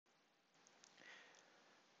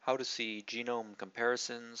How to see genome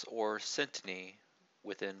comparisons or synteny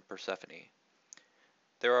within Persephone.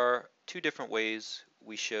 There are two different ways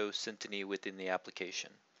we show synteny within the application.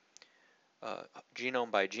 Genome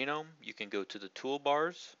by genome, you can go to the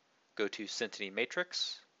toolbars, go to synteny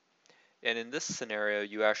matrix, and in this scenario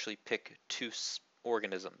you actually pick two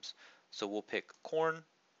organisms. So we'll pick corn,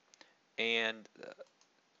 and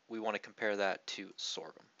we want to compare that to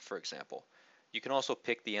sorghum, for example. You can also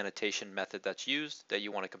pick the annotation method that's used that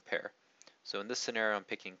you want to compare. So in this scenario, I'm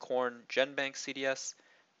picking corn GenBank CDS,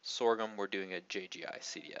 sorghum, we're doing a JGI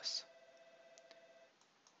CDS.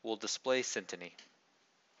 We'll display synteny.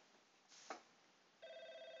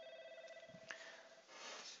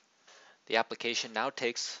 The application now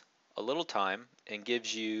takes a little time and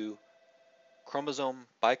gives you chromosome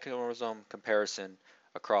by chromosome comparison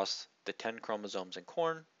across the 10 chromosomes in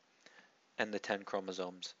corn and the 10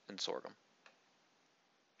 chromosomes in sorghum.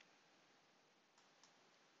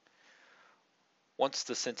 Once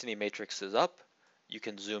the synteny matrix is up, you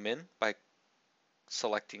can zoom in by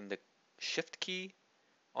selecting the Shift key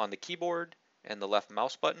on the keyboard and the left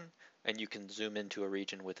mouse button, and you can zoom into a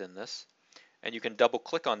region within this. And you can double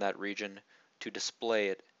click on that region to display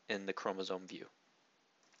it in the chromosome view.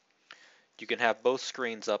 You can have both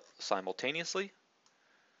screens up simultaneously,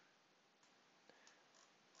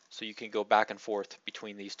 so you can go back and forth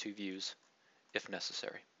between these two views if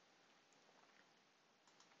necessary.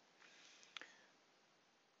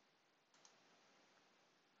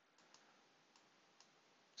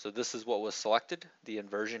 So this is what was selected, the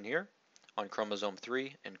inversion here on chromosome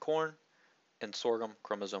 3 in corn, and sorghum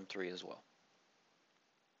chromosome 3 as well.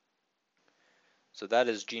 So that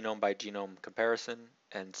is genome by genome comparison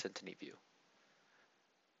and synteny view.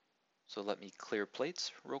 So let me clear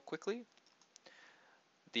plates real quickly.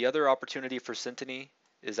 The other opportunity for synteny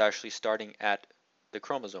is actually starting at the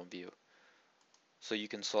chromosome view. So you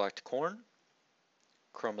can select corn,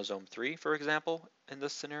 chromosome 3 for example in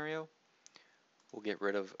this scenario. We'll get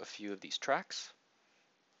rid of a few of these tracks.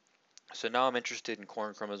 So now I'm interested in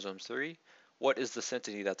corn chromosome 3. What is the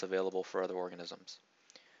synteny that's available for other organisms?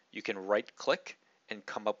 You can right click and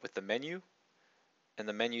come up with the menu, and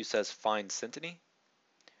the menu says find synteny.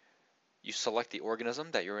 You select the organism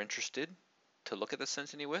that you're interested to look at the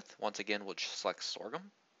synteny with. Once again, we'll just select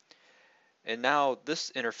sorghum. And now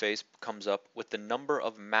this interface comes up with the number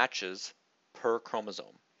of matches per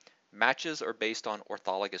chromosome. Matches are based on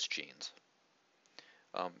orthologous genes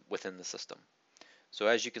within the system. So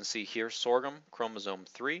as you can see here, sorghum chromosome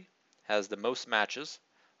 3 has the most matches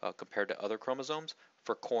compared to other chromosomes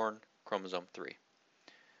for corn chromosome 3.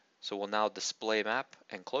 So we'll now display map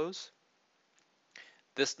and close.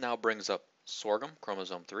 This now brings up sorghum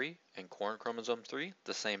chromosome 3 and corn chromosome 3,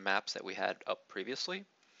 the same maps that we had up previously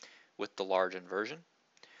with the large inversion.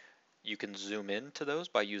 You can zoom in to those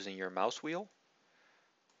by using your mouse wheel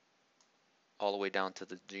all the way down to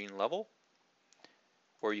the gene level,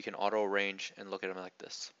 or you can auto arrange and look at them like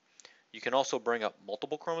this. You can also bring up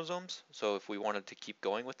multiple chromosomes. So if we wanted to keep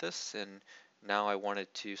going with this, and now I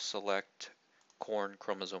wanted to select corn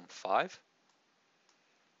chromosome 5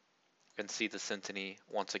 and see the synteny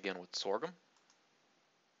once again with sorghum.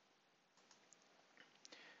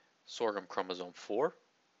 Sorghum chromosome 4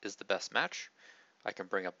 is the best match. I can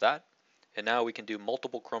bring up that, and now we can do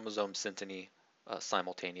multiple chromosome synteny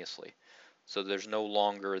simultaneously. So there's no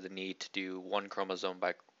longer the need to do one chromosome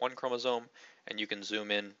by one chromosome, and you can zoom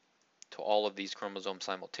in to all of these chromosomes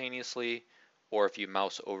simultaneously, or if you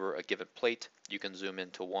mouse over a given plate, you can zoom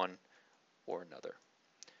into one or another.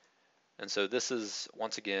 And so this is,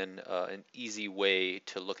 once again, an easy way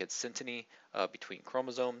to look at synteny between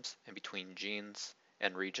chromosomes and between genes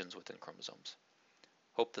and regions within chromosomes.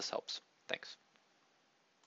 Hope this helps. Thanks.